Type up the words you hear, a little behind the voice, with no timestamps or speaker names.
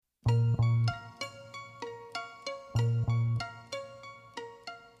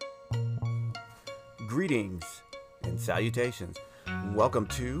Greetings and salutations. Welcome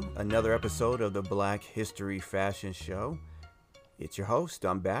to another episode of the Black History Fashion Show. It's your host,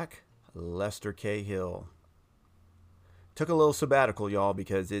 I'm back, Lester K. Hill. Took a little sabbatical, y'all,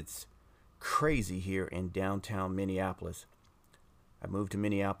 because it's crazy here in downtown Minneapolis. I moved to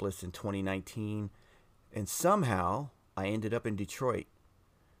Minneapolis in 2019, and somehow I ended up in Detroit.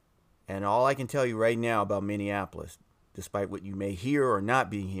 And all I can tell you right now about Minneapolis, despite what you may hear or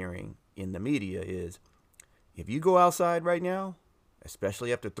not be hearing in the media, is if you go outside right now,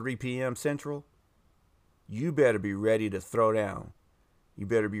 especially after 3 p.m. Central, you better be ready to throw down. You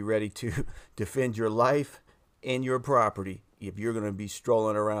better be ready to defend your life and your property if you're going to be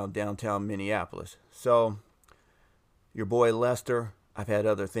strolling around downtown Minneapolis. So, your boy Lester, I've had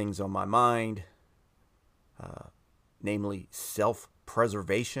other things on my mind, namely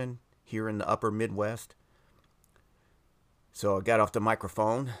self-preservation here in the upper Midwest. So I got off the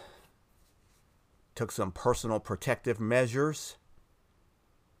microphone, took some personal protective measures,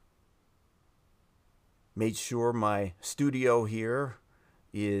 made sure my studio here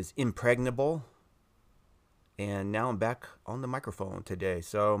is impregnable, and now I'm back on the microphone today.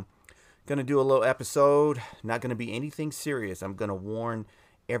 So going to do a little episode, not going to be anything serious. I'm going to warn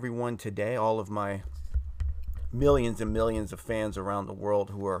everyone today, all of my millions and millions of fans around the world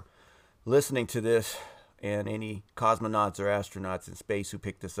who are listening to this, and any cosmonauts or astronauts in space who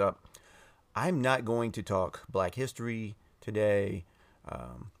picked this up. I'm not going to talk Black history today.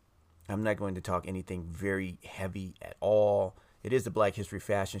 I'm not going to talk anything very heavy at all. It is the Black History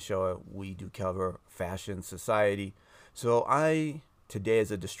Fashion Show. We do cover fashion, society. So today is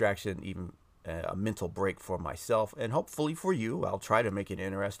a distraction, even a mental break for myself, and hopefully for you. I'll try to make it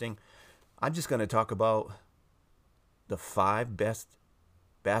interesting. I'm just going to talk about the 5 best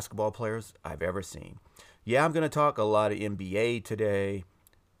basketball players I've ever seen. Yeah, I'm going to talk a lot of NBA today.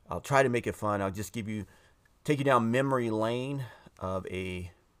 I'll try to make it fun. I'll just take you down memory lane of a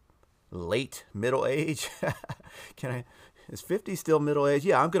late middle age. Is 50 still middle age?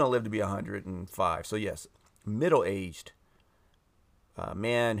 Yeah, I'm going to live to be 105. So yes, middle-aged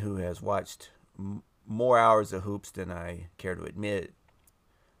man who has watched more hours of hoops than I care to admit.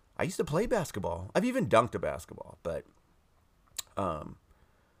 I used to play basketball. I've even dunked a basketball, but I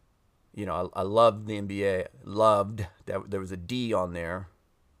loved the NBA. Loved that there was a D on there.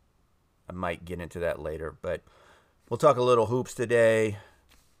 I might get into that later, but we'll talk a little hoops today,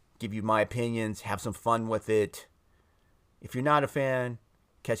 give you my opinions, have some fun with it. If you're not a fan,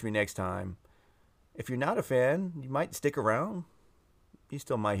 catch me next time. If you're not a fan, you might stick around. You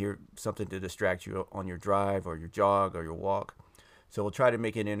still might hear something to distract you on your drive or your jog or your walk. So we'll try to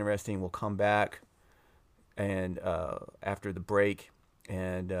make it interesting. We'll come back and after the break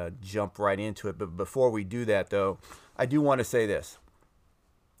and jump right into it. But before we do that, though, I do want to say this.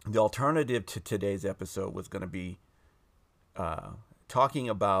 The alternative to today's episode was going to be talking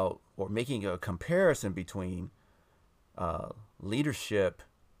about or making a comparison between leadership,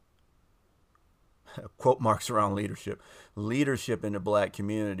 quote marks around leadership in the Black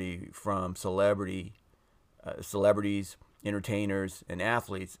community from celebrities, entertainers, and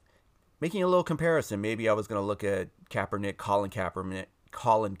athletes. Making a little comparison. Maybe I was going to look at Colin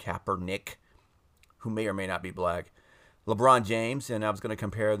Kaepernick, who may or may not be Black, LeBron James, and I was going to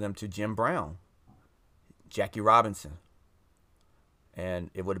compare them to Jim Brown, Jackie Robinson. And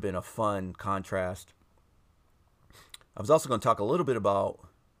it would have been a fun contrast. I was also going to talk a little bit about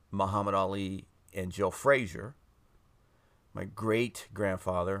Muhammad Ali and Joe Frazier. My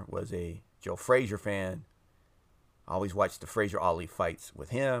great-grandfather was a Joe Frazier fan. I always watched the Frazier-Ali fights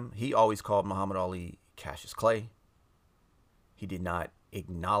with him. He always called Muhammad Ali Cassius Clay. He did not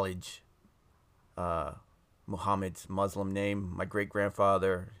acknowledge Muhammad's Muslim name. My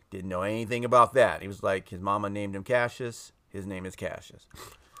great-grandfather didn't know anything about that. He was like, his mama named him Cassius. His name is Cassius.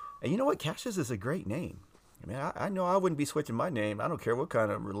 And you know what? Cassius is a great name. I mean, I know I wouldn't be switching my name. I don't care what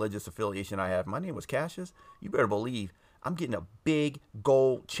kind of religious affiliation I have. My name was Cassius. You better believe I'm getting a big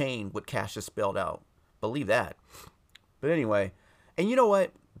gold chain with Cassius spelled out. Believe that. But anyway, and you know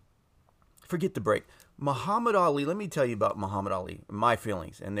what? Forget the break. Muhammad Ali, let me tell you about Muhammad Ali, my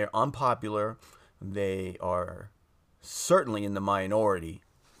feelings. And they're unpopular. They are certainly in the minority.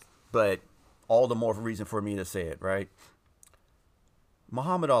 But all the more reason for me to say it, right?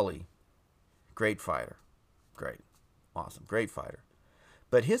 Muhammad Ali, great fighter. Great. Awesome. Great fighter.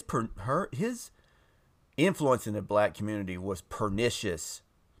 But his influence in the Black community was pernicious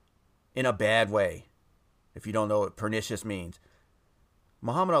in a bad way. If you don't know what pernicious means.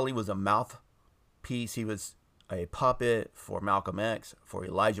 Muhammad Ali was a mouthpiece. He was a puppet for Malcolm X, for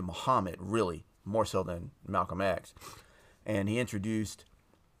Elijah Muhammad, really, more so than Malcolm X. And he introduced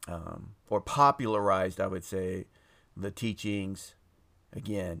or popularized, I would say, the teachings,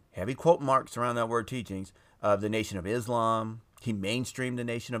 again, heavy quote marks around that word teachings, of the Nation of Islam. He mainstreamed the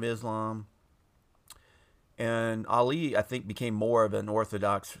Nation of Islam. And Ali, I think, became more of an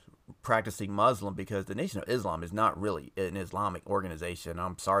orthodox practicing Muslim because the Nation of Islam is not really an Islamic organization.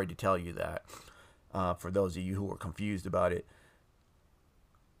 I'm sorry to tell you that, for those of you who are confused about it.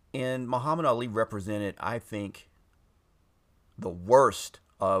 And Muhammad Ali represented, I think, the worst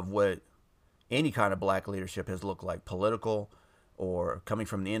of what any kind of black leadership has looked like, political or coming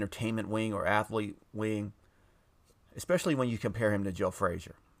from the entertainment wing or athlete wing, especially when you compare him to Joe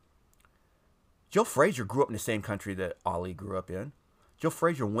Frazier. Joe Frazier grew up in the same country that Ali grew up in. Joe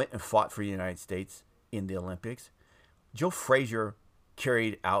Frazier went and fought for the United States in the Olympics. Joe Frazier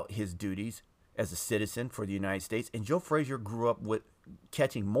carried out his duties as a citizen for the United States. And Joe Frazier grew up with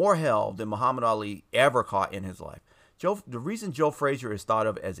catching more hell than Muhammad Ali ever caught in his life. The reason Joe Frazier is thought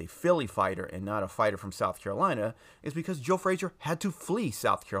of as a Philly fighter and not a fighter from South Carolina is because Joe Frazier had to flee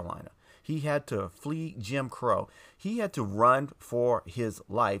South Carolina. He had to flee Jim Crow. He had to run for his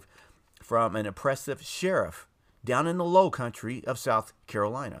life from an oppressive sheriff down in the low country of South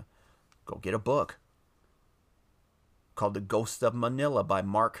Carolina. Go get a book called The Ghost of Manila by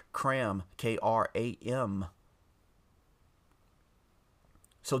Mark Cram, Kram.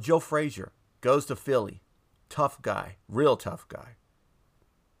 So Joe Frazier goes to Philly. Tough guy, real tough guy.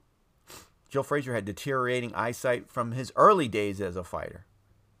 Joe Frazier had deteriorating eyesight from his early days as a fighter,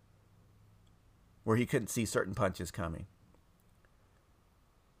 where he couldn't see certain punches coming.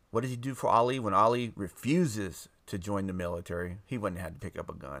 What does he do for Ali when Ali refuses to join the military? He wouldn't have had to pick up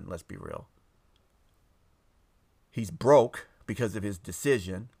a gun, let's be real. He's broke because of his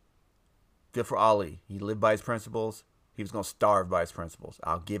decision. Good for Ali. He lived by his principles. He was going to starve by his principles.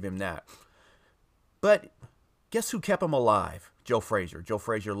 I'll give him that. But guess who kept him alive? Joe Frazier. Joe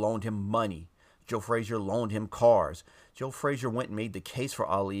Frazier loaned him money. Joe Frazier loaned him cars. Joe Frazier went and made the case for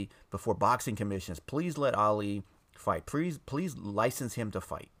Ali before boxing commissions. Please let Ali fight. Please license him to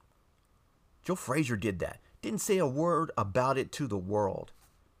fight. Joe Frazier did that. Didn't say a word about it to the world.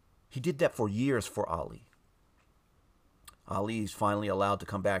 He did that for years for Ali. Ali is finally allowed to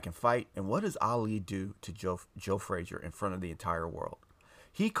come back and fight. And what does Ali do to Joe Frazier in front of the entire world?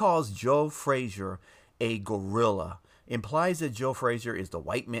 He calls Joe Frazier a gorilla. Implies that Joe Frazier is the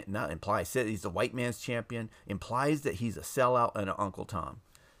white man, not implies, said he's the white man's champion. Implies that he's a sellout and an Uncle Tom.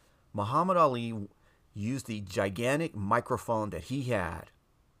 Muhammad Ali used the gigantic microphone that he had,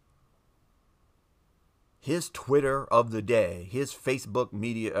 his Twitter of the day, his Facebook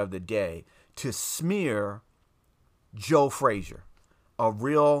media of the day, to smear Joe Frazier, a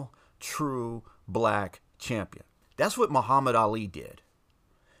real, true black champion. That's what Muhammad Ali did.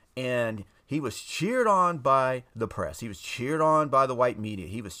 And he was cheered on by the press. He was cheered on by the white media.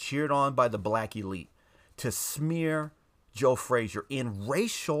 He was cheered on by the black elite to smear Joe Frazier in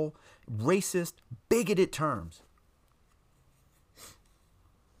racial, racist, bigoted terms.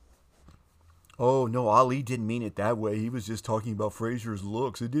 Oh, no, Ali didn't mean it that way. He was just talking about Frazier's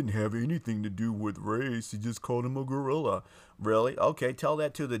looks. It didn't have anything to do with race. He just called him a gorilla. Really? Okay, tell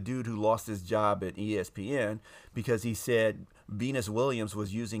that to the dude who lost his job at ESPN because he said Venus Williams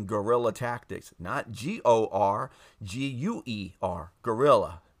was using guerrilla tactics. Not G-O-R, G-U-E-R,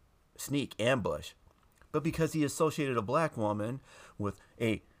 guerrilla, sneak, ambush. But because he associated a black woman with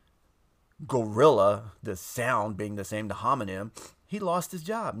a gorilla, the sound being the same to homonym, he lost his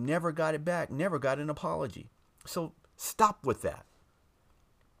job, never got it back, never got an apology. So stop with that.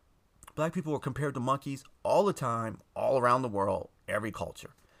 Black people were compared to monkeys all the time, all around the world, every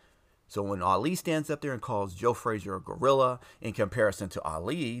culture. So when Ali stands up there and calls Joe Frazier a gorilla in comparison to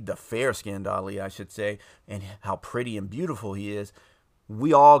Ali, the fair-skinned Ali, I should say, and how pretty and beautiful he is,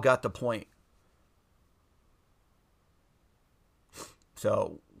 we all got the point.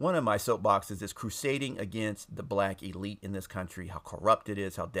 So one of my soapboxes is crusading against the black elite in this country, how corrupt it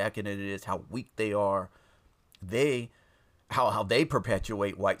is, how decadent it is, how weak they are. How they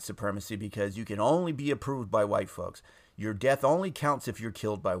perpetuate white supremacy because you can only be approved by white folks. Your death only counts if you're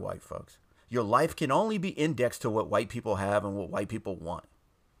killed by white folks. Your life can only be indexed to what white people have and what white people want.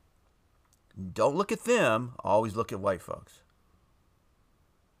 Don't look at them, always look at white folks.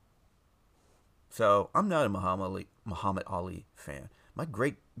 So I'm not a Muhammad Ali fan. My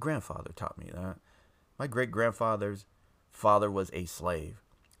great-grandfather taught me that. My great-grandfather's father was a slave.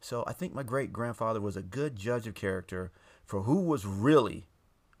 So I think my great-grandfather was a good judge of character for who was really,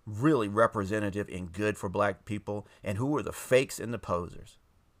 really representative and good for black people and who were the fakes and the posers.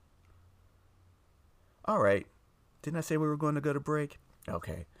 All right. Didn't I say we were going to go to break?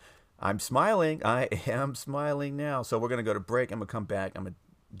 Okay. I'm smiling. I am smiling now. So we're going to go to break. I'm going to come back. I'm going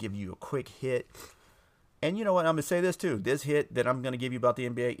to give you a quick hit. And you know what? I'm going to say this too. This hit that I'm going to give you about the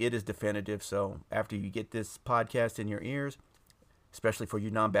NBA, it is definitive. So after you get this podcast in your ears, especially for you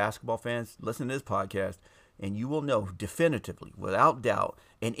non-basketball fans, listen to this podcast, and you will know definitively, without doubt,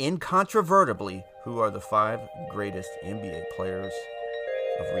 and incontrovertibly, who are the 5 greatest NBA players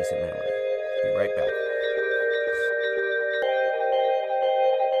of recent memory. Be right back.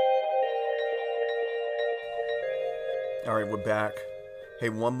 All right, we're back. Hey,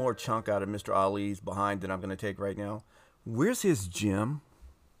 one more chunk out of Mr. Ali's behind that I'm going to take right now. Where's his gym?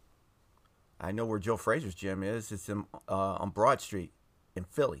 I know where Joe Frazier's gym is. It's on Broad Street in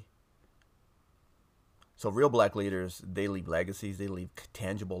Philly. So real black leaders, they leave legacies. They leave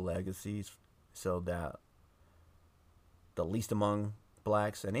tangible legacies so that the least among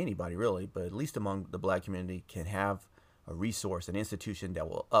blacks, and anybody really, but at least among the black community, can have a resource, an institution that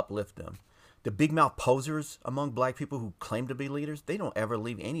will uplift them. The big mouth posers among black people who claim to be leaders, they don't ever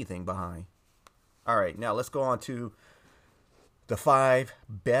leave anything behind. All right, now let's go on to the 5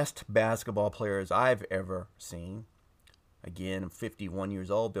 best basketball players I've ever seen. Again, I'm 51 years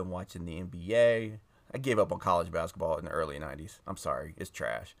old, been watching the NBA. I gave up on college basketball in the early 90s. I'm sorry, it's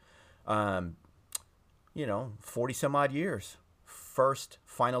trash. 40 some odd years. First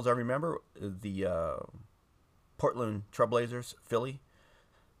finals I remember, the Portland Trailblazers, Philly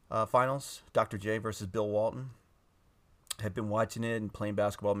finals, Dr. J versus Bill Walton. Had been watching it and playing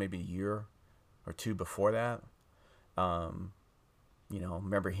basketball maybe a year or two before that.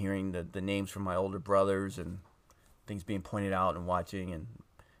 Remember hearing the names from my older brothers and things being pointed out and watching.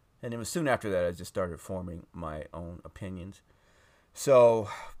 And it was soon after that I just started forming my own opinions. So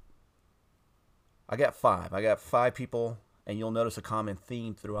I got 5. I got 5 people, and you'll notice a common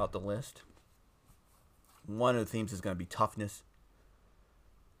theme throughout the list. One of the themes is going to be toughness.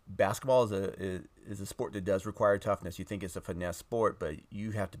 Basketball is a sport that does require toughness. You think it's a finesse sport, but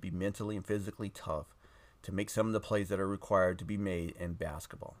you have to be mentally and physically tough to make some of the plays that are required to be made in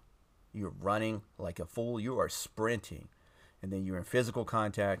basketball. You're running like a fool. You are sprinting. And then you're in physical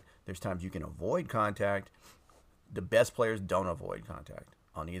contact. There's times you can avoid contact. The best players don't avoid contact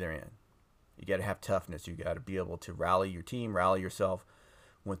on either end. You got to have toughness. You got to be able to rally your team, rally yourself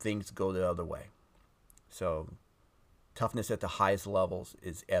when things go the other way. So toughness at the highest levels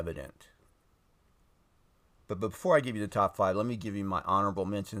is evident. But before I give you the top 5, let me give you my honorable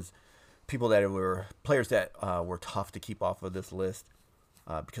mentions. People that were players that were tough to keep off of this list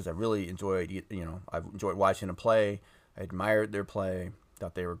because I really enjoyed, I enjoyed watching them play. I admired their play,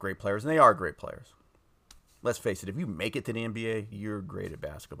 thought they were great players, and they are great players. Let's face it, if you make it to the NBA, you're great at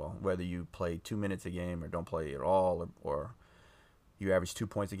basketball, whether you play 2 minutes a game or don't play at all, or you average 2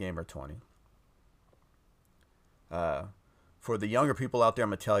 points a game or 20. For the younger people out there,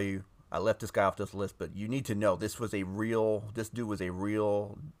 I'm going to tell you, I left this guy off this list, but you need to know this dude was a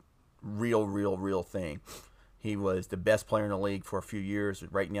real thing. He was the best player in the league for a few years.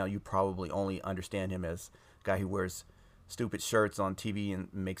 Right now, you probably only understand him as a guy who wears stupid shirts on TV and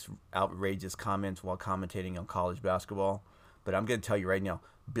makes outrageous comments while commentating on college basketball. But I'm going to tell you right now,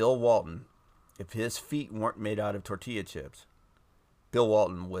 Bill Walton, if his feet weren't made out of tortilla chips, Bill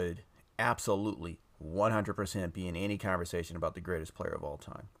Walton would absolutely 100% be in any conversation about the greatest player of all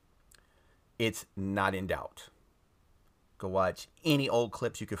time. It's not in doubt. Go watch any old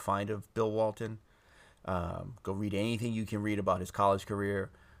clips you could find of Bill Walton. Go read anything you can read about his college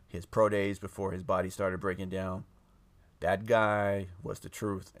career, his pro days before his body started breaking down. That guy was the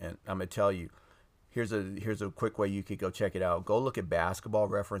truth. And I'm going to tell you, here's a quick way you could go check it out. Go look at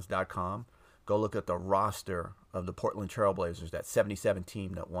basketballreference.com. Go look at the roster of the Portland Trailblazers, that 77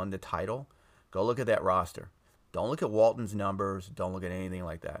 team that won the title. Go look at that roster. Don't look at Walton's numbers. Don't look at anything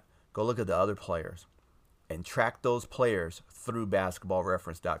like that. Go look at the other players and track those players through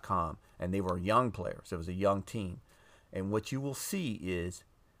basketballreference.com. And they were young players. It was a young team. And what you will see is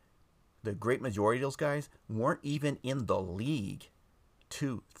the great majority of those guys weren't even in the league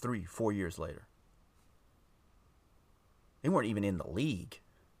 2, 3, 4 years later. They weren't even in the league.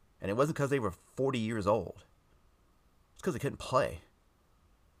 And it wasn't because they were 40 years old. It's because they couldn't play.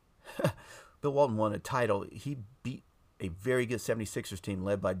 Bill Walton won a title. He beat a very good 76ers team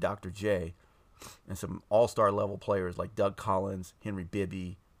led by Dr. J and some all-star level players like Doug Collins, Henry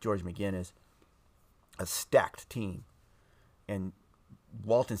Bibby, George McGinnis. A stacked team. And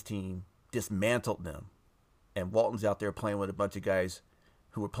Walton's team dismantled them. And Walton's out there playing with a bunch of guys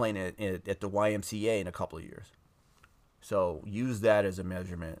who were playing at the YMCA in a couple of years. So use that as a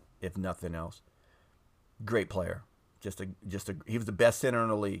measurement, if nothing else. Great player. He was the best center in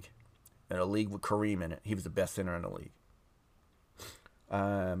the league. In a league with Kareem in it, he was the best center in the league.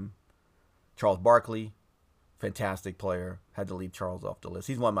 Charles Barkley, fantastic player. Had to leave Charles off the list.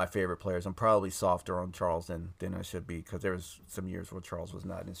 He's one of my favorite players. I'm probably softer on Charles than I should be, because there was some years where Charles was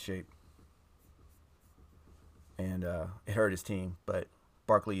not in shape, and it hurt his team. But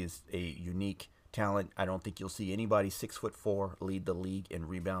Barkley is a unique talent. I don't think you'll see anybody 6'4" lead the league in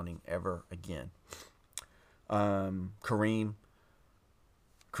rebounding ever again. Kareem's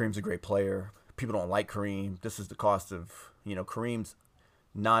a great player. People don't like Kareem. This is the cost of, Kareem's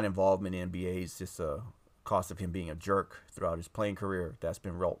non-involvement in NBA is just a cost of him being a jerk throughout his playing career. That's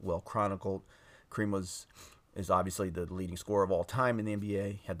been well chronicled. Kareem is obviously the leading scorer of all time in the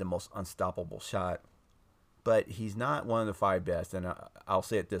NBA. Had the most unstoppable shot, but he's not one of the 5 best. And I'll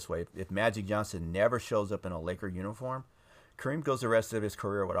say it this way: if Magic Johnson never shows up in a Laker uniform, Kareem goes the rest of his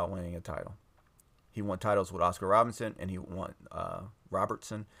career without winning a title. He won titles with Oscar Robertson, and he won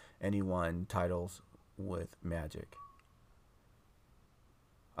titles with Magic.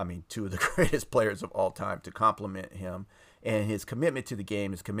 I mean, 2 of the greatest players of all time, to compliment him. And his commitment to the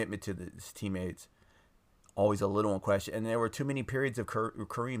game, his commitment to his teammates, always a little in question. And there were too many periods of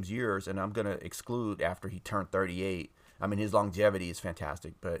Kareem's years, and I'm going to exclude after he turned 38. I mean, his longevity is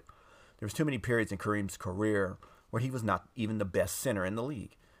fantastic, but there was too many periods in Kareem's career where he was not even the best center in the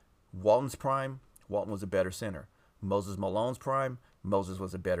league. Walton's prime, Walton was a better center. Moses Malone's prime, Moses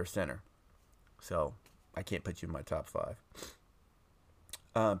was a better center. So I can't put you in my top 5.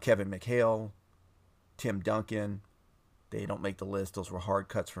 Kevin McHale, Tim Duncan, they don't make the list. Those were hard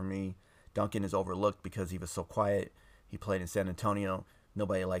cuts for me. Duncan is overlooked because he was so quiet. He played in San Antonio.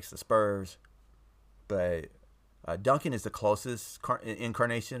 Nobody likes the Spurs. But Duncan is the closest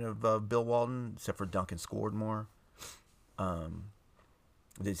incarnation of Bill Walton, except for Duncan scored more.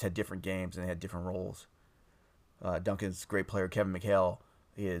 They just had different games and they had different roles. Duncan's a great player. Kevin McHale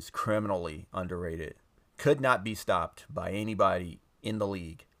is criminally underrated. Could not be stopped by anybody in the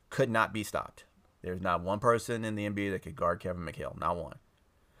league. Could not be stopped. There's not one person in the NBA that could guard Kevin McHale. Not one.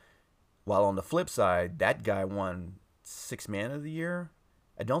 While on the flip side, that guy won 6th Man of the Year.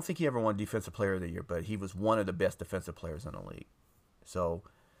 I don't think he ever won Defensive Player of the Year, but he was one of the best defensive players in the league. So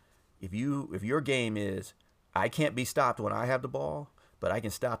if your game is, I can't be stopped when I have the ball, but I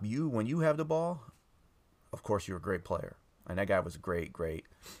can stop you when you have the ball, of course you're a great player. And that guy was great.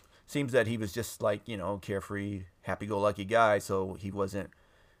 Seems that he was just like, carefree, happy-go-lucky guy, so he wasn't,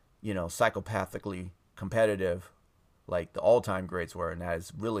 psychopathically competitive like the all-time greats were, and that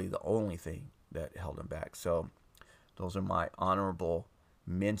is really the only thing that held him back. So those are my honorable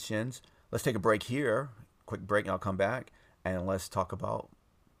mentions. Let's take a break here. Quick break, and I'll come back, and let's talk about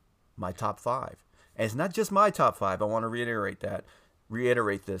my top 5. And it's not just my top 5. I want to reiterate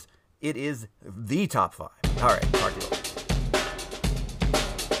this. It is the top 5. All right, talk to you later.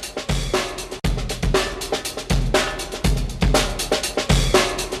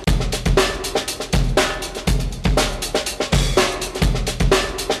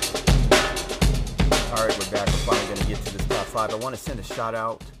 I want to send a shout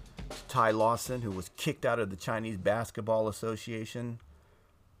out to Ty Lawson, who was kicked out of the Chinese Basketball Association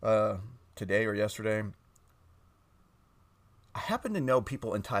today or yesterday. I happen to know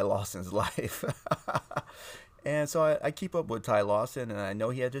people in Ty Lawson's life. And so I keep up with Ty Lawson, and I know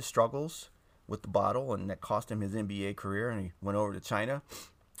he had his struggles with the bottle, and that cost him his NBA career, and he went over to China.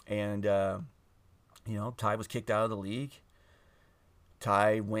 And, Ty was kicked out of the league.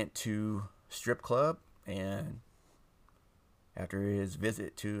 Ty went to strip club, and after his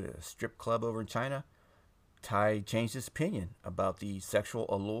visit to a strip club over in China, Ty changed his opinion about the sexual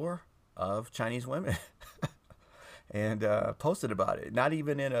allure of Chinese women and posted about it. Not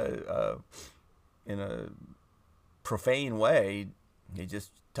even in a profane way.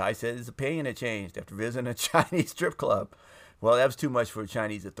 Ty said his opinion had changed after visiting a Chinese strip club. Well, that was too much for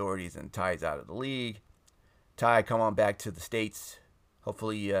Chinese authorities, and Ty's out of the league. Ty, come on back to the States.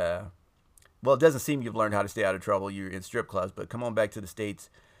 Hopefully, well, it doesn't seem you've learned how to stay out of trouble. You're in strip clubs, but come on back to the States.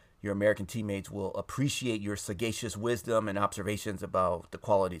 Your American teammates will appreciate your sagacious wisdom and observations about the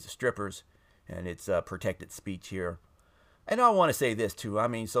qualities of strippers, and it's protected speech here. And I want to say this too. I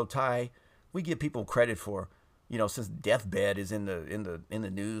mean, so Ty, we give people credit for, since deathbed is in the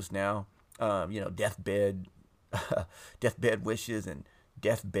news now. Deathbed wishes and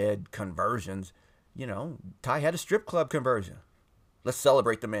deathbed conversions. Ty had a strip club conversion. Let's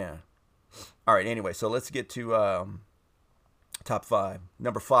celebrate the man. All right, anyway, so let's get to top 5.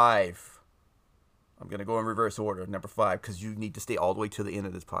 Number 5. I'm going to go in reverse order. Number 5, because you need to stay all the way to the end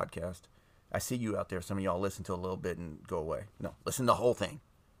of this podcast. I see you out there. Some of y'all listen to a little bit and go away. No, listen to the whole thing.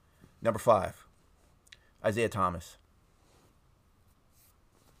 Number 5, Isaiah Thomas.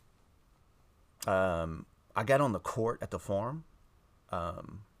 I got on the court at the Forum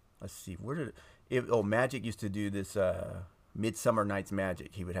let's see, where did Magic used to do this Midsummer Night's Magic.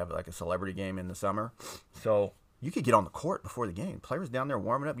 He would have like a celebrity game in the summer. So you could get on the court before the game. Players down there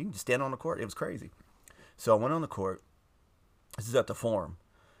warming up. You can just stand on the court. It was crazy. So I went on the court. This is at the Forum.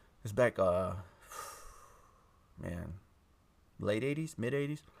 It's back, late 80s, mid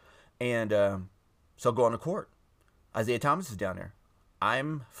 80s. And so I go on the court. Isaiah Thomas is down there.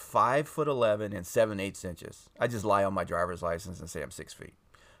 I'm 5'11" and 7/8 inches. I just lie on my driver's license and say I'm 6 feet.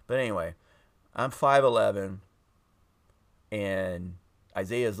 But anyway, I'm 5'11", and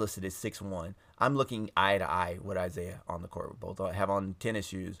Isaiah is listed as 6'1". I'm looking eye to eye with Isaiah on the court. We both have on tennis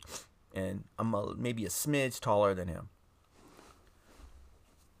shoes, and I'm maybe a smidge taller than him.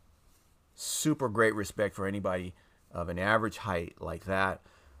 Super great respect for anybody of an average height like that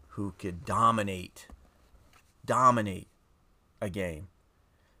who could dominate a game.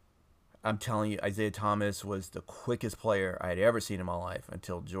 I'm telling you, Isaiah Thomas was the quickest player I had ever seen in my life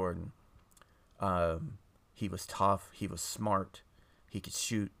until Jordan. He was tough. He was smart. He could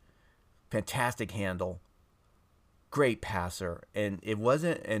shoot. Fantastic handle. Great passer. And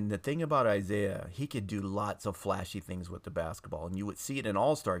the thing about Isaiah, he could do lots of flashy things with the basketball. And you would see it in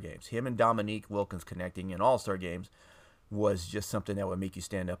all-star games. Him and Dominique Wilkins connecting in all-star games was just something that would make you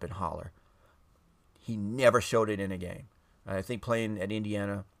stand up and holler. He never showed it in a game. I think playing at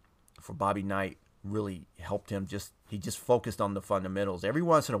Indiana for Bobby Knight really helped him. He just focused on the fundamentals. Every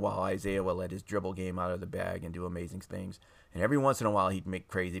once in a while, Isaiah would let his dribble game out of the bag and do amazing things. And every once in a while, he'd make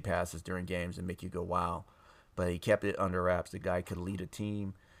crazy passes during games and make you go, wow. But he kept it under wraps. The guy could lead a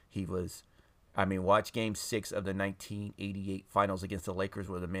team. Watch Game 6 of the 1988 Finals against the Lakers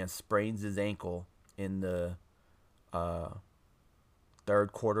where the man sprains his ankle in the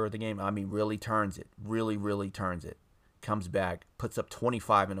third quarter of the game. Really turns it. Really, really turns it. Comes back, puts up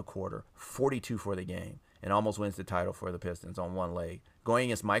 25 in a quarter, 42 for the game, and almost wins the title for the Pistons on one leg. Going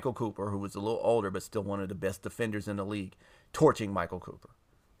against Michael Cooper, who was a little older but still one of the best defenders in the league, torching Michael Cooper.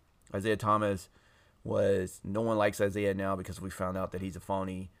 Isaiah Thomas no one likes Isaiah now because we found out that he's a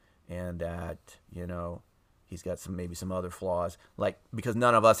phony and that, he's got some other flaws. Because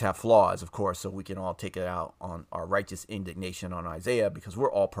none of us have flaws, of course, so we can all take it out on our righteous indignation on Isaiah because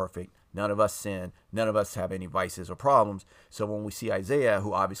we're all perfect. None of us sin. None of us have any vices or problems. So when we see Isaiah,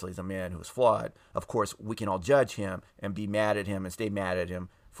 who obviously is a man who is flawed, of course, we can all judge him and be mad at him and stay mad at him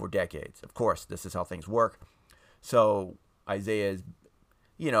for decades. Of course, this is how things work. So Isaiah is,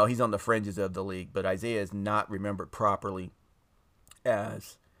 he's on the fringes of the league, but Isaiah is not remembered properly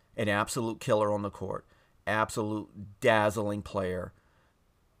as an absolute killer on the court, absolute dazzling player.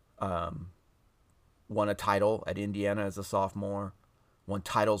 Won a title at Indiana as a sophomore. Won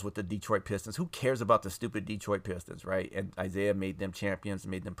titles with the Detroit Pistons. Who cares about the stupid Detroit Pistons, right? And Isaiah made them champions,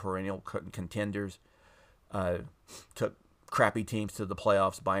 made them perennial contenders, took crappy teams to the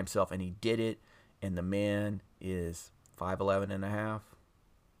playoffs by himself, and he did it. And the man is 5'11 and a half.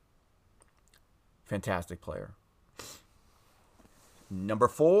 Fantastic player. Number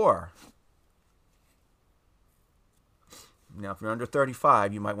 4. Now, if you're under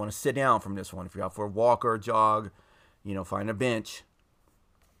 35, you might want to sit down from this one. If you're out for a walk or a jog, find a bench.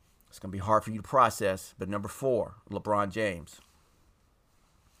 It's going to be hard for you to process. But number 4, LeBron James.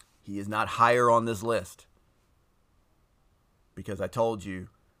 He is not higher on this list because I told you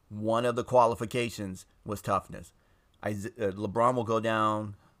one of the qualifications was toughness. LeBron will go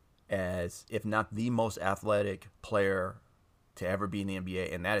down as, if not the most athletic player to ever be in the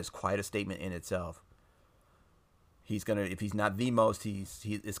NBA, and that is quite a statement in itself. If he's not the most,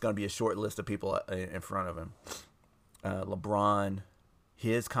 it's going to be a short list of people in front of him. LeBron,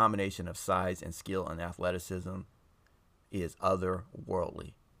 his combination of size and skill and athleticism is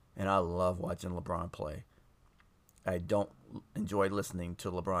otherworldly. And I love watching LeBron play. I don't enjoy listening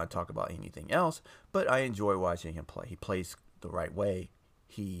to LeBron talk about anything else, but I enjoy watching him play. He plays the right way.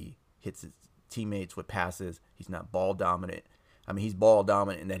 He hits his teammates with passes. He's not ball dominant. He's ball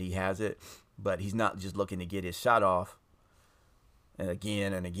dominant in that he has it, but he's not just looking to get his shot off and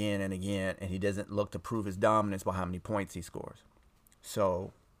again and again and again, and he doesn't look to prove his dominance by how many points he scores.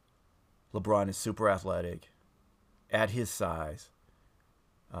 So LeBron is super athletic at his size,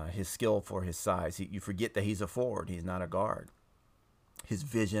 his skill for his size. You forget that he's a forward. He's not a guard. His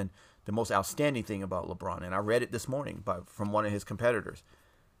vision, the most outstanding thing about LeBron, and I read it this morning from one of his competitors,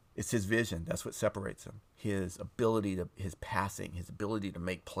 it's his vision. That's what separates him. His ability his passing, his ability to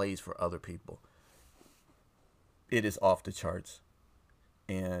make plays for other people. It is off the charts.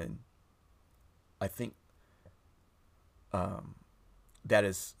 And I think that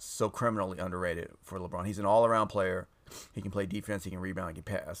is so criminally underrated for LeBron. He's an all-around player. He can play defense. He can rebound. He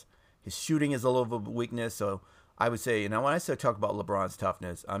can pass. His shooting is a little bit of a weakness, so I would say, when I say talk about LeBron's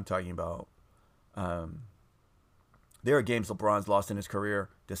toughness, I'm talking about there are games LeBron's lost in his career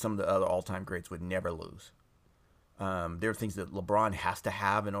that some of the other all-time greats would never lose. There are things that LeBron has to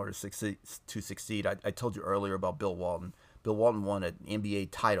have in order to succeed. I told you earlier about Bill Walton. Bill Walton won an NBA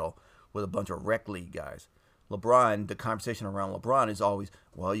title with a bunch of rec league guys. LeBron, the conversation around LeBron is always,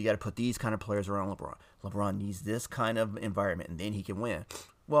 well, you got to put these kind of players around LeBron. LeBron needs this kind of environment, and then he can win.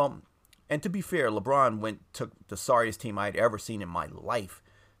 Well, and to be fair, LeBron took the sorriest team I'd ever seen in my life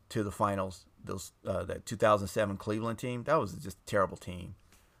to the finals. That 2007 Cleveland team, that was just a terrible team,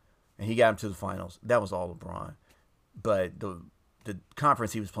 and he got him to the finals. That was all LeBron. But the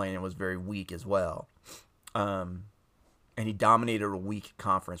conference he was playing in was very weak as well, and he dominated a weak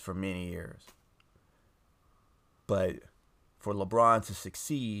conference for many years. But for LeBron to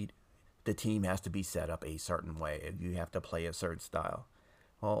succeed, the team has to be set up a certain way. You have to play a certain style.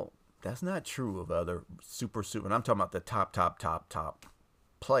 Well, that's not true of other super, and I'm talking about the top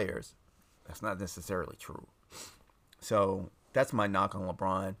players. That's not necessarily true. So that's my knock on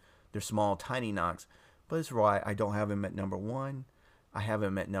LeBron. They're small, tiny knocks. But it's why I don't have him at number 1. I have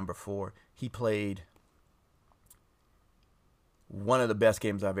him at number 4. He played one of the best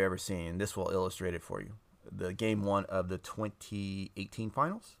games I've ever seen. This will illustrate it for you. The game 1 of the 2018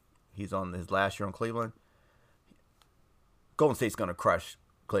 finals. He's on his last year in Cleveland. Golden State's going to crush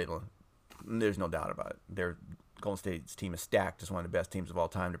Cleveland. There's no doubt about it. Golden State's team is stacked. It's one of the best teams of all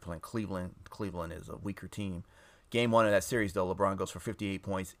time. They're playing Cleveland. Cleveland is a weaker team. Game 1 of that series, though, LeBron goes for 58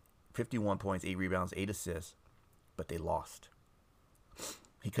 points, 51 points, 8 rebounds, 8 assists. But they lost.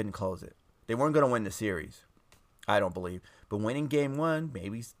 He couldn't close it. They weren't going to win the series, I don't believe. But winning game 1,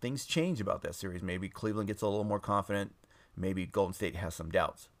 maybe things change about that series. Maybe Cleveland gets a little more confident. Maybe Golden State has some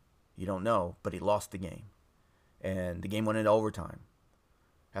doubts. You don't know, but he lost the game. And the game went into overtime.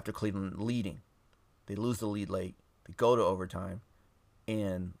 After Cleveland leading. They lose the lead late. They go to overtime.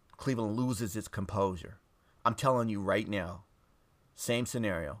 And Cleveland loses its composure. I'm telling you right now, same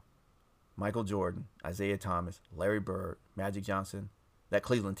scenario. Michael Jordan, Isaiah Thomas, Larry Bird, Magic Johnson, that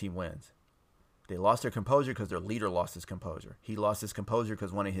Cleveland team wins. They lost their composure because their leader lost his composure. He lost his composure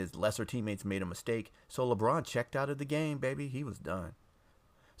because one of his lesser teammates made a mistake. So LeBron checked out of the game, baby. He was done.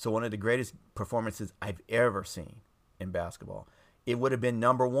 So one of the greatest performances I've ever seen in basketball. It would have been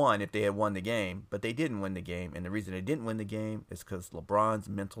number 1 if they had won the game, but they didn't win the game. And the reason they didn't win the game is because LeBron's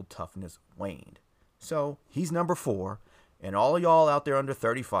mental toughness waned. So he's number 4. And all of y'all out there under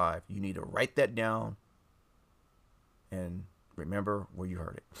 35, you need to write that down and remember where you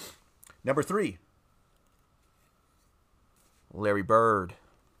heard it. Number 3, Larry Bird.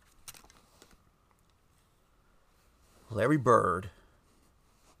 Larry Bird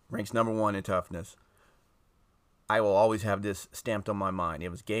ranks number 1 in toughness. I will always have this stamped on my mind. It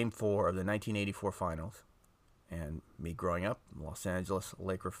was game 4 of the 1984 finals. And me growing up, Los Angeles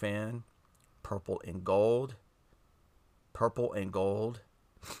Laker fan, purple and gold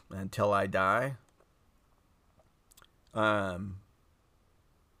until I die.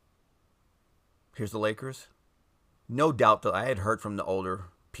 Here's the Lakers. No doubt that I had heard from the older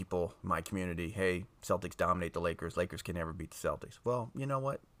people in my community, hey, Celtics dominate the Lakers. Lakers can never beat the Celtics. Well, you know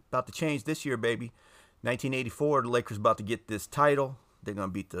what? About to change this year, baby. 1984, the Lakers about to get this title. They're going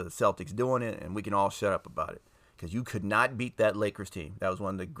to beat the Celtics doing it, and we can all shut up about it. Because you could not beat that Lakers team. That was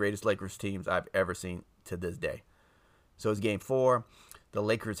one of the greatest Lakers teams I've ever seen to this day. So it's game 4. The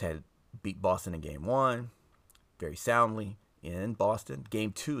Lakers had beat Boston in game 1 very soundly in Boston.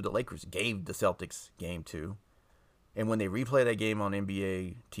 Game 2, the Lakers gave the Celtics game 2. And when they replay that game on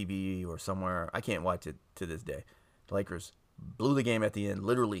NBA TV or somewhere, I can't watch it to this day. The Lakers blew the game at the end,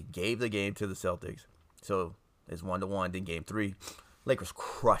 literally gave the game to the Celtics. So it's 1-1. Then game 3, Lakers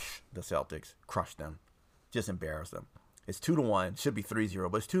crush the Celtics, crush them, just embarrass them. It's 2-1, should be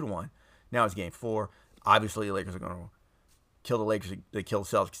 3-0, but it's 2-1. Now it's game 4. Obviously, the Lakers are going to kill the Lakers. They kill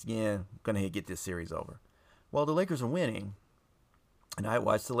the Celtics again. Going to get this series over. Well, the Lakers are winning, and I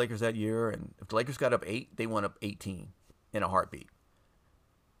watched the Lakers that year. And if the Lakers got up 8, they went up 18 in a heartbeat.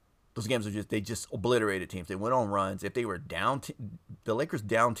 Those games are they just obliterated teams. They went on runs. If they were down, the Lakers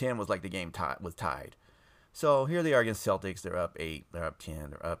down 10 was like the game was tied. So here they are against Celtics. They're up 8. They're up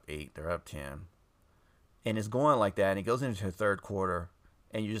 10. They're up 8. They're up 10. And it's going like that. And it goes into the third quarter.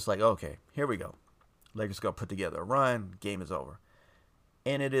 And you're just like, okay, here we go. Lakers going to put together a run. Game is over.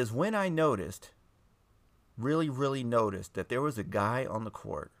 And it is when I noticed, really noticed, that there was a guy on the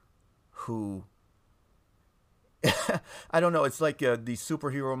court who, I don't know, it's like these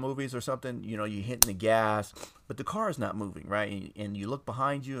superhero movies or something. You know, you're hitting the gas, but the car is not moving, right? And you look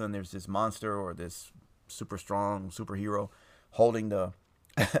behind you, and there's this monster or this super strong superhero holding the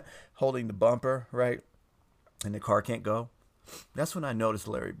holding the bumper, right? and the car can't go. That's when I noticed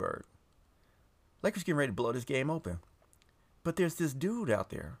Larry Bird. Lakers getting ready to blow this game open. But there's this dude out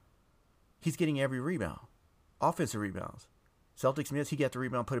there. He's getting every rebound. Offensive rebounds. Celtics miss, he got the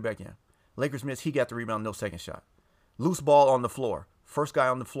rebound, put it back in. Lakers miss, he got the rebound, no second shot. Loose ball on the floor. First guy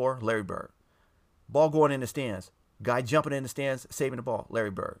on the floor, Larry Bird. Ball going in the stands. Guy jumping in the stands, saving the ball,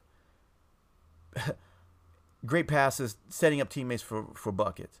 Larry Bird. Great passes, setting up teammates for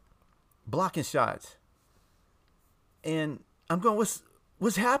buckets. Blocking shots. And I'm going,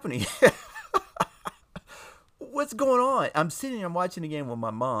 what's happening? What's going on? I'm sitting here, I'm watching the game with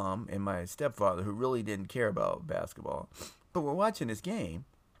my mom and my stepfather, who really didn't care about basketball. But we're watching this game.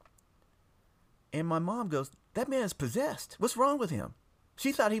 And my mom goes, that man is possessed. What's wrong with him?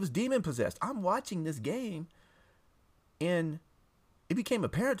 She thought he was demon possessed. I'm watching this game. And it became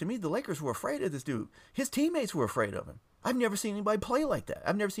apparent to me the Lakers were afraid of this dude. His teammates were afraid of him. I've never seen anybody play like that.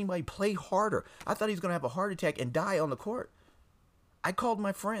 I've never seen anybody play harder. I thought he was going to have a heart attack and die on the court. I called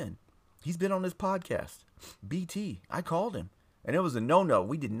my friend. He's been on this podcast. BT. I called him. And it was a no-no.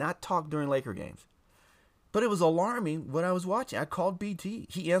 We did not talk during Laker games. But it was alarming what I was watching. I called BT.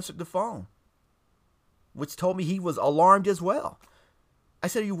 He answered the phone, which told me he was alarmed as well. I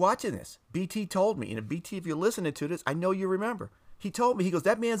said, are you watching this? BT told me. And BT, if you're listening to this, I know you remember. He told me, he goes,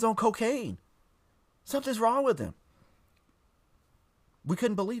 that man's on cocaine. Something's wrong with him. We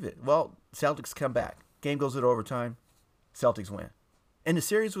couldn't believe it. Well, Celtics come back. Game goes into overtime. Celtics win. And the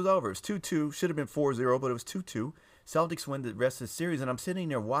series was over. It was 2-2. Should have been 4-0, but it was 2-2. Celtics win the rest of the series. And I'm sitting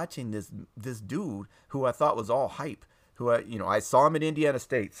there watching this dude who I thought was all hype. Who I saw him at Indiana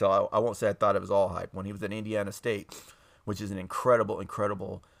State, so I won't say I thought it was all hype. When he was at Indiana State, which is an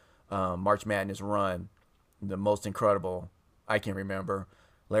incredible March Madness run, the most incredible I can remember.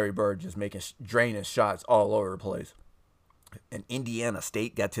 Larry Bird just draining shots all over the place. And Indiana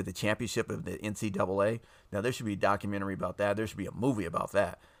State got to the championship of the NCAA. Now, there should be a documentary about that. There should be a movie about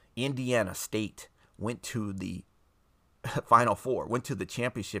that. Indiana State went to the Final Four, went to the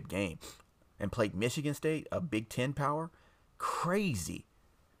championship game, and played Michigan State, a Big Ten power. Crazy.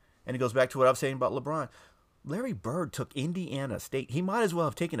 And it goes back to what I was saying about LeBron. Larry Bird took Indiana State. He might as well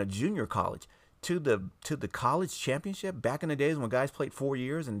have taken a junior college to the college championship back in the days when guys played 4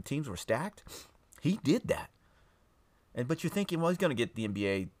 years and teams were stacked. He did that. But you're thinking, well, he's going to get the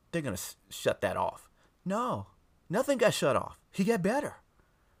NBA. They're going to shut that off. No, nothing got shut off. He got better.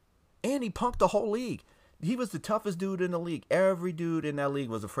 And he punked the whole league. He was the toughest dude in the league. Every dude in that league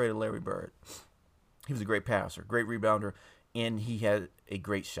was afraid of Larry Bird. He was a great passer, great rebounder, and he had a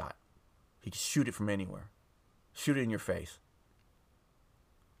great shot. He could shoot it from anywhere. Shoot it in your face.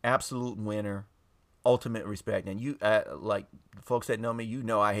 Absolute winner. Ultimate respect. And you, like folks that know me, you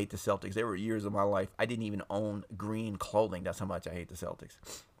know I hate the Celtics. There were years of my life I didn't even own green clothing. That's how much I hate the Celtics.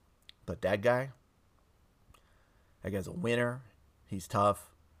 But that guy's a winner. He's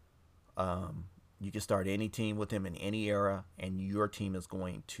tough. You can start any team with him in any era, and your team is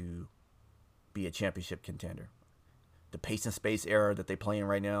going to be a championship contender. The pace and space era that they play in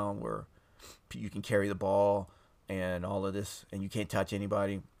right now, where you can carry the ball and all of this, and you can't touch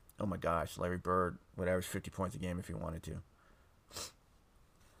anybody. Oh my gosh, Larry Bird would average 50 points a game if he wanted to.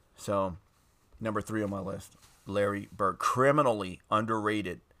 So, number 3 on my list, Larry Bird, criminally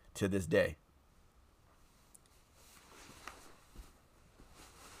underrated to this day.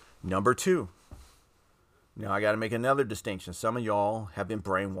 Number 2. Now, I got to make another distinction. Some of y'all have been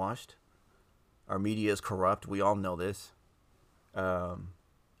brainwashed. Our media is corrupt. We all know this. Got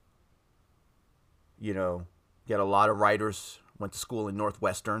a lot of writers went to school in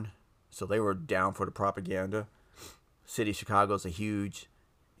Northwestern, so they were down for the propaganda. City of Chicago is a huge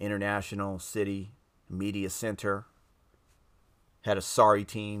international city, media center. Had a sorry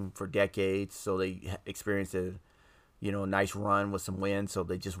team for decades, so they experienced a nice run with some wins, so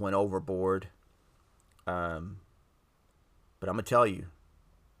they just went overboard. But I'm going to tell you,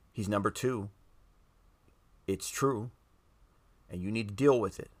 he's number 2. It's true, and you need to deal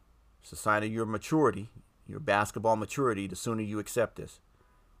with it. It's a sign of your maturity, your basketball maturity. The sooner you accept this,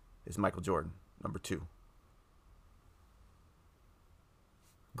 is Michael Jordan, number 2.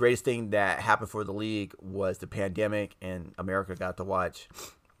 Greatest thing that happened for the league was the pandemic, and America got to watch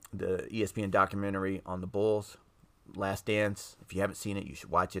the ESPN documentary on the Bulls, Last Dance. If you haven't seen it, you should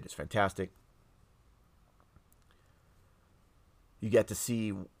watch it. It's fantastic. You get to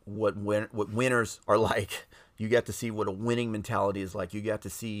see what winners are like. You get to see what a winning mentality is like. You get to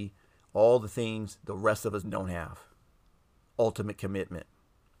see all the things the rest of us don't have. Ultimate commitment.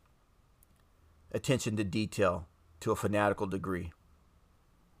 Attention to detail to a fanatical degree.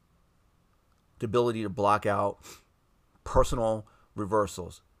 The ability to block out personal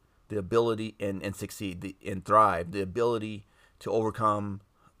reversals. the ability and succeed and thrive, the ability to overcome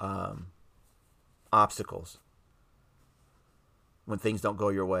obstacles when things don't go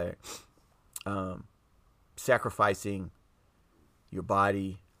your way, sacrificing your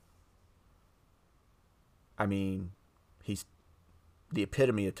body. I mean, he's the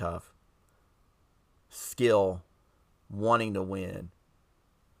epitome of tough, skill, wanting to win.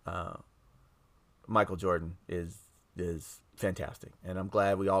 Michael Jordan is fantastic, and I'm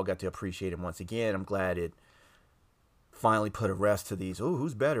glad we all got to appreciate him once again. I'm glad it finally put a rest to these. Oh,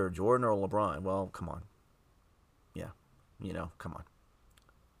 who's better, Jordan or LeBron? Well, come on. Yeah, come on.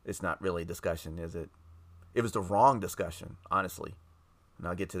 It's not really a discussion, is it? It was the wrong discussion, honestly, and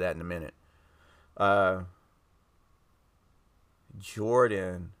I'll get to that in a minute.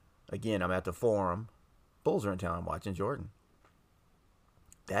 Jordan, again, I'm at the Forum. Bulls are in town. I'm watching Jordan.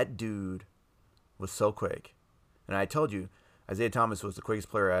 That dude was so quick. And I told you, Isaiah Thomas was the quickest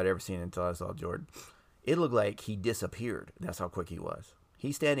player I'd ever seen until I saw Jordan. It looked like he disappeared. That's how quick he was.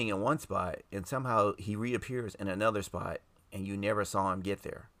 He's standing in one spot, and somehow he reappears in another spot, and you never saw him get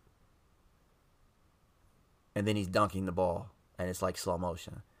there. And then he's dunking the ball, and it's like slow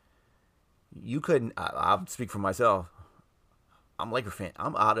motion. You couldn't, I'll speak for myself. I'm a Laker fan.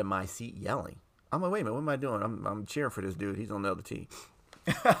 I'm out of my seat yelling. I'm like, wait a minute, what am I doing? I'm cheering for this dude. He's on the other team.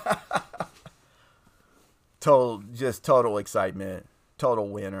 Total excitement, total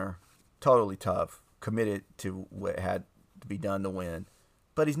winner, totally tough, committed to what had to be done to win.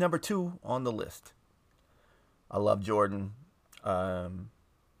 But he's number 2 on the list. I love Jordan.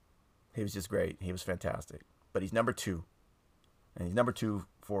 He was just great. He was fantastic. But he's number 2. And he's number 2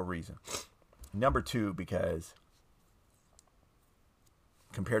 for a reason. Number 2 because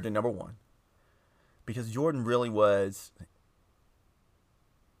compared to number 1. Because Jordan really was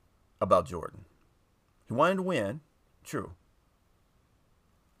about Jordan. He wanted to win, true.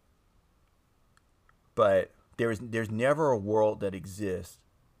 But there's never a world that exists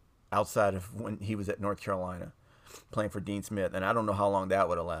outside of when he was at North Carolina playing for Dean Smith. And I don't know how long that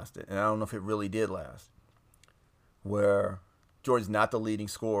would have lasted. And I don't know if it really did last. Where Jordan's not the leading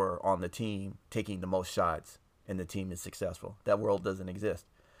scorer on the team, taking the most shots, and the team is successful. That world doesn't exist.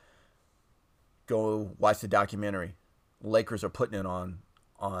 Go watch the documentary. Lakers are putting it on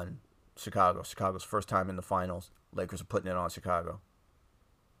Chicago. Chicago's first time in the finals. Lakers are putting it on Chicago.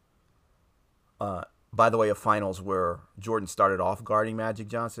 By the way, a finals where Jordan started off guarding Magic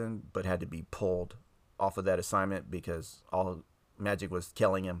Johnson, but had to be pulled off of that assignment because all Magic was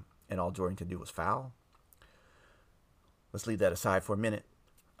killing him, and all Jordan could do was foul. Let's leave that aside for a minute.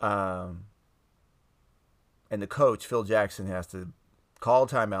 And the coach, Phil Jackson, has to call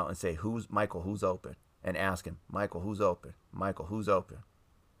timeout and say, who's open? And ask him, Michael, who's open? Michael, who's open?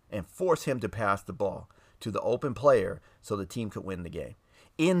 And force him to pass the ball to the open player so the team could win the game.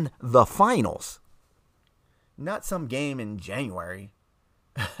 In the finals. Not some game in January.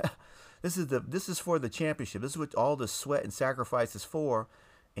 This is for the championship. This is what all the sweat and sacrifice is for.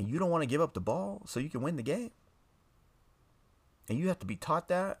 And you don't want to give up the ball so you can win the game? And you have to be taught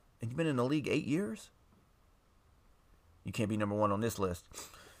that? And you've been in the league 8 years? You can't be number 1 on this list.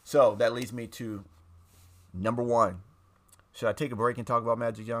 So that leads me to number 1. Should I take a break and talk about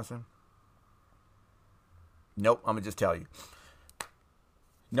Magic Johnson? Nope, I'm going to just tell you.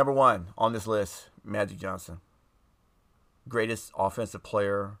 Number 1 on this list, Magic Johnson. Greatest offensive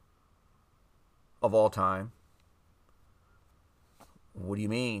player of all time. What do you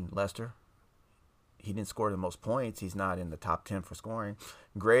mean, Lester? He didn't score the most points. He's not in the top 10 for scoring.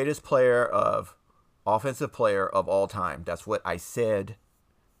 Greatest offensive player of all time. That's what I said.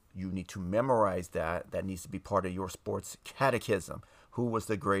 You need to memorize that. That needs to be part of your sports catechism. Who was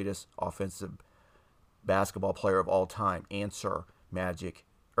the greatest offensive basketball player of all time? Answer,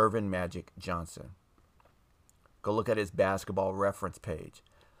 Irvin Magic Johnson. Go look at his basketball reference page.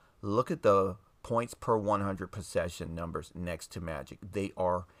 Look at the points per 100 possession numbers next to Magic. They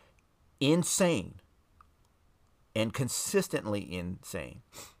are insane and consistently insane.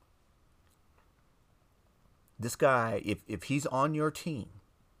 This guy, if he's on your team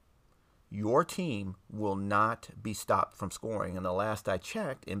will not be stopped from scoring. And the last I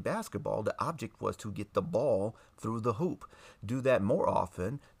checked, in basketball, the object was to get the ball through the hoop. Do that more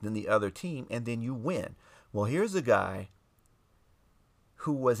often than the other team, and then you win. Well, here's a guy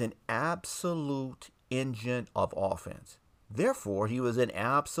who was an absolute engine of offense. Therefore, he was an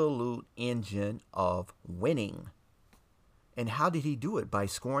absolute engine of winning. And how did he do it? By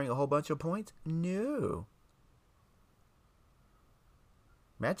scoring a whole bunch of points? No.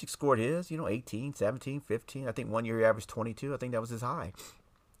 Magic scored his, 18, 17, 15. I think one year he averaged 22. I think that was his high.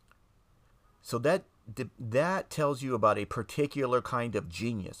 So that that tells you about a particular kind of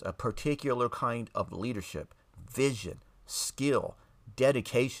genius, a particular kind of leadership, vision, skill,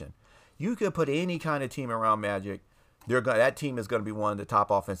 dedication. You could put any kind of team around Magic. That team is going to be one of the top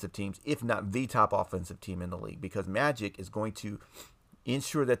offensive teams, if not the top offensive team in the league, because Magic is going to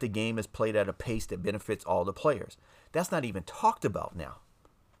ensure that the game is played at a pace that benefits all the players. That's not even talked about now.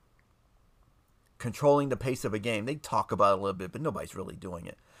 Controlling the pace of a game. They talk about it a little bit, but nobody's really doing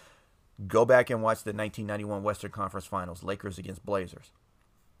it. Go back and watch the 1991 Western Conference Finals, Lakers against Blazers.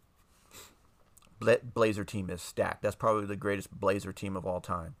 Blazer team is stacked. That's probably the greatest Blazer team of all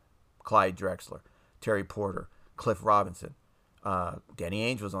time. Clyde Drexler, Terry Porter, Cliff Robinson.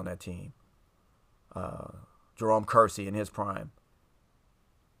 Danny Ainge was on that team. Jerome Kersey in his prime.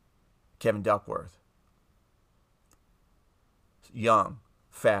 Kevin Duckworth. Young,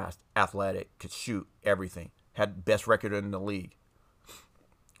 fast, athletic, could shoot everything. Had best record in the league.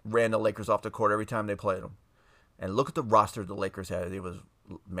 Ran the Lakers off the court every time they played them. And look at the roster the Lakers had. It was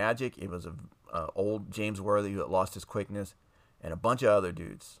Magic. It was old James Worthy who had lost his quickness. And a bunch of other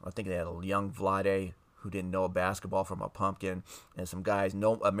dudes. I think they had a young Vlade who didn't know basketball from a pumpkin. And some guys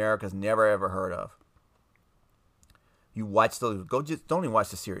America's never ever heard of. You watch those. Don't even watch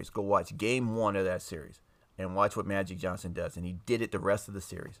the series. Go watch game 1 of that series. And watch what Magic Johnson does. And he did it the rest of the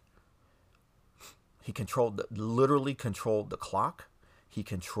series. He literally controlled the clock. He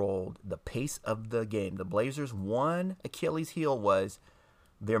controlled the pace of the game. The Blazers' one Achilles heel was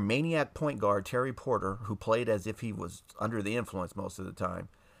their maniac point guard, Terry Porter, who played as if he was under the influence most of the time.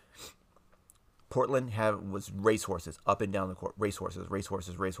 Portland was racehorses up and down the court. Racehorses.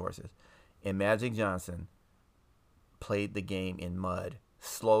 And Magic Johnson played the game in mud.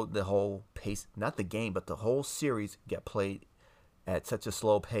 Slowed the whole pace. Not the game, but the whole series got played at such a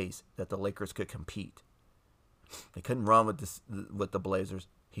slow pace that the Lakers could compete. They couldn't run with the Blazers.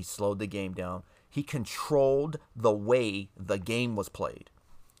 He slowed the game down. He controlled the way the game was played.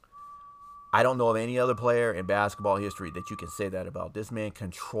 I don't know of any other player in basketball history that you can say that about. This man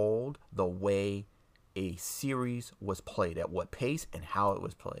controlled the way a series was played, at what pace and how it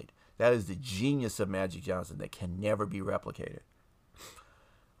was played. That is the genius of Magic Johnson that can never be replicated.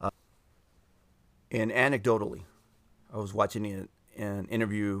 And anecdotally, I was watching an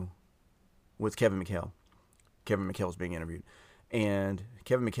interview with Kevin McHale. Kevin McHale was being interviewed. And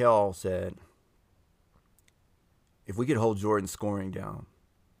Kevin McHale said, if we could hold Jordan's scoring down,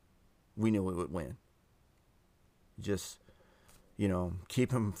 we knew we would win. Just,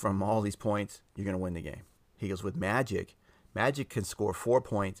 keep him from all these points, you're going to win the game. He goes, with Magic can score 4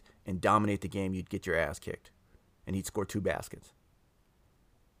 points and dominate the game. You'd get your ass kicked. And he'd score 2 baskets.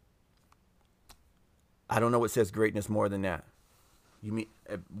 I don't know what says greatness more than that. You mean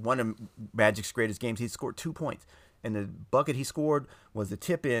one of Magic's greatest games, he scored 2 points. And the bucket he scored was the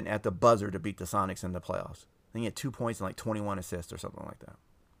tip in at the buzzer to beat the Sonics in the playoffs. I think he had 2 points and like 21 assists or something like that.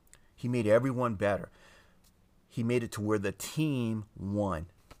 He made everyone better. He made it to where the team won.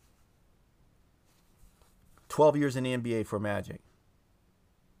 12 years in the NBA for Magic.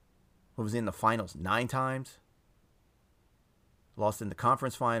 Who was in the finals 9 times. Lost in the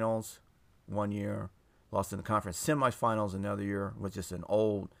conference finals 1 year. Lost in the conference semifinals another year. Was just an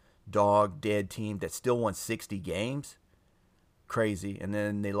old dog dead team that still won 60 games. Crazy. And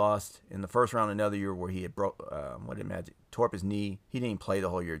then they lost in the first round another year where he had tore up his knee. He didn't even play the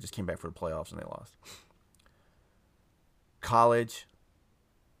whole year. Just came back for the playoffs and they lost. College.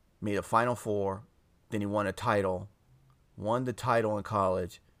 Made a Final Four. Then he won a title. Won the title in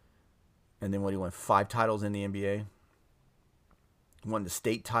college. And then he won 5 titles in the NBA. Won the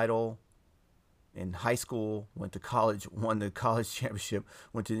state title in high school, went to college, won the college championship,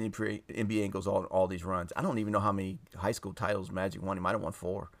 went to the NBA and goes on all these runs. I don't even know how many high school titles Magic won. He might have won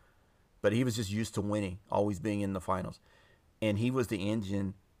 4. But he was just used to winning, always being in the finals. And he was the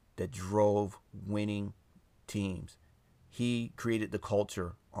engine that drove winning teams. He created the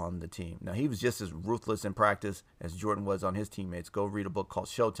culture on the team. Now, he was just as ruthless in practice as Jordan was on his teammates. Go read a book called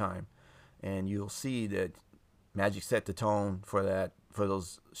Showtime, and you'll see that Magic set the tone for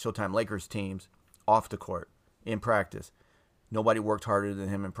those Showtime Lakers teams off the court, in practice. Nobody worked harder than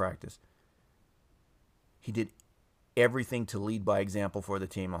him in practice. He did everything to lead by example for the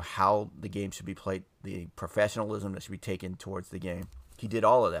team on how the game should be played, the professionalism that should be taken towards the game. He did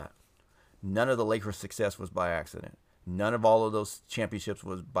all of that. None of the Lakers' success was by accident. None of all of those championships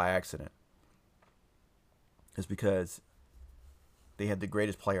was by accident. It's because they had the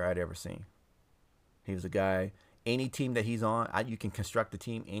greatest player I'd ever seen. He was a guy, any team that he's on, you can construct the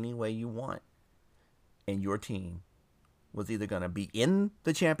team any way you want. And your team was either going to be in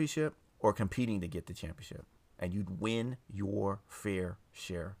the championship or competing to get the championship. And you'd win your fair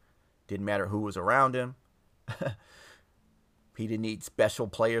share. Didn't matter who was around him. He didn't need special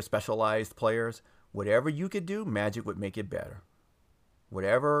players, specialized players. Whatever you could do, Magic would make it better.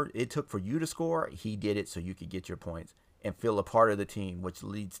 Whatever it took for you to score, he did it so you could get your points and feel a part of the team, which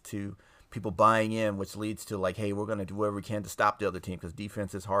leads to people buying in, which leads to like, hey, we're going to do whatever we can to stop the other team because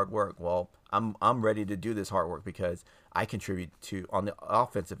defense is hard work. Well, I'm ready to do this hard work because I contribute to on the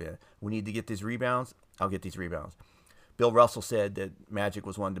offensive end. We need to get these rebounds. I'll get these rebounds. Bill Russell said that Magic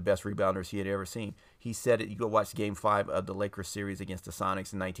was one of the best rebounders he had ever seen. He said it. You go watch Game 5 of the Lakers series against the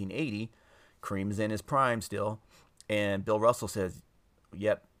Sonics in 1980. Kareem's in his prime still. And Bill Russell says,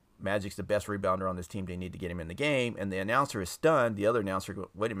 yep, Magic's the best rebounder on this team. They need to get him in the game. And the announcer is stunned. The other announcer goes,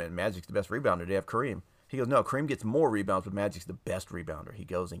 wait a minute, Magic's the best rebounder. They have Kareem. He goes, no, Kareem gets more rebounds, but Magic's the best rebounder. He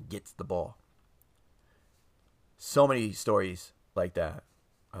goes and gets the ball. So many stories like that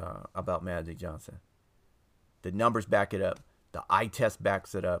about Magic Johnson. The numbers back it up. The eye test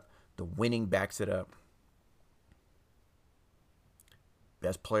backs it up. The winning backs it up.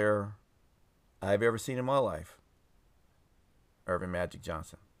 Best player I've ever seen in my life. Earvin Magic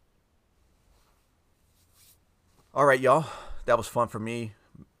Johnson. All right, y'all. That was fun for me.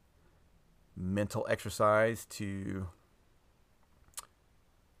 Mental exercise to,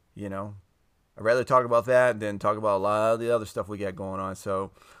 I'd rather talk about that than talk about a lot of the other stuff we got going on.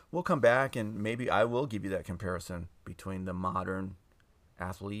 So we'll come back and maybe I will give you that comparison between the modern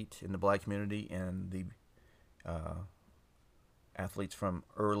athlete in the black community and the athletes from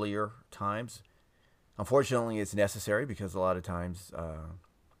earlier times. Unfortunately, it's necessary because a lot of times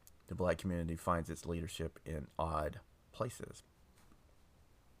the black community finds its leadership in odd places.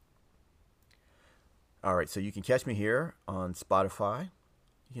 All right, so you can catch me here on Spotify.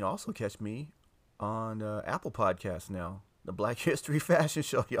 You can also catch me on Apple Podcasts now. The Black History Fashion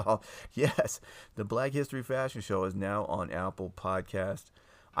Show, y'all. Yes, the Black History Fashion Show is now on Apple Podcasts.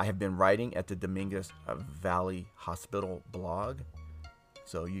 I have been writing at the Dominguez Valley Hospital blog,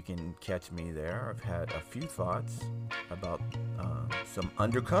 so you can catch me there. I've had a few thoughts about some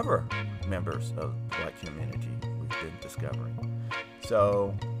undercover members of the black community we've been discovering.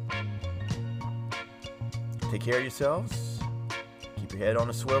 So take care of yourselves. Keep your head on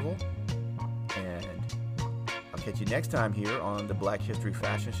a swivel. And I'll catch you next time here on the Black History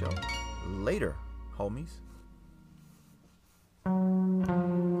Fashion Show. Later, homies.